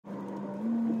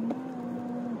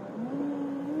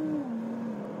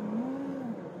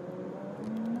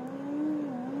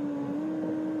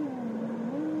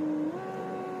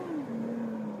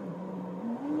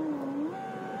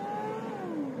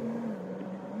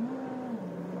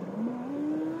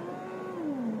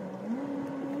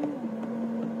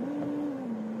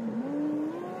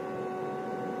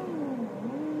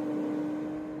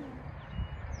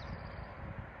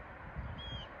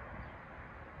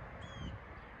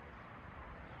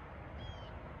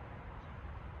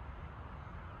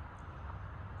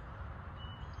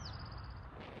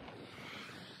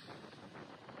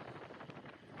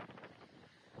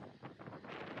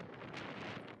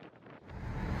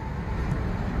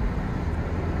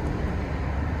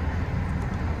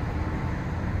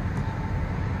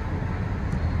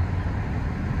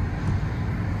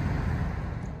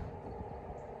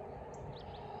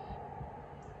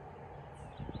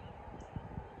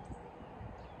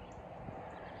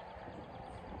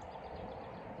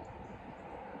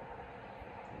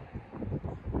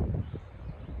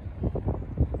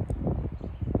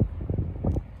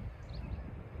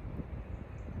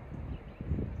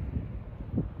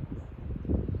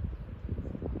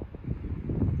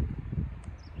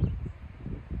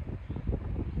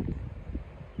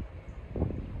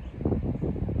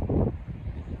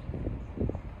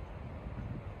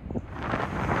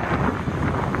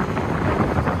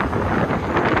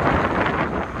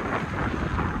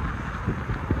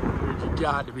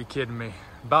got to be kidding me.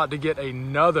 About to get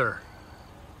another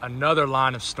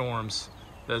line of storms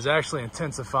that is actually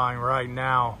intensifying right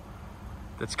now.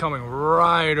 That's coming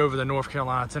right over the North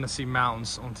Carolina, Tennessee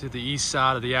mountains onto the east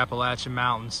side of the Appalachian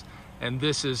Mountains. And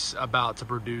this is about to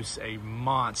produce a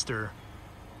monster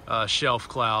shelf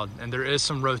cloud. And there is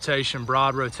some rotation,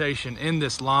 broad rotation in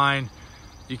this line.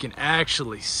 You can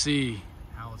actually see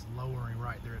how it's lowering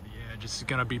right there at the edge. It's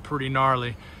gonna be pretty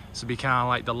gnarly. This will be kind of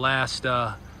like the last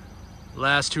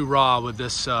hurrah with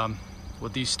this,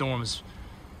 with these storms.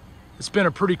 It's been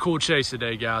a pretty cool chase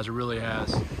today, guys. It really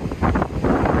has.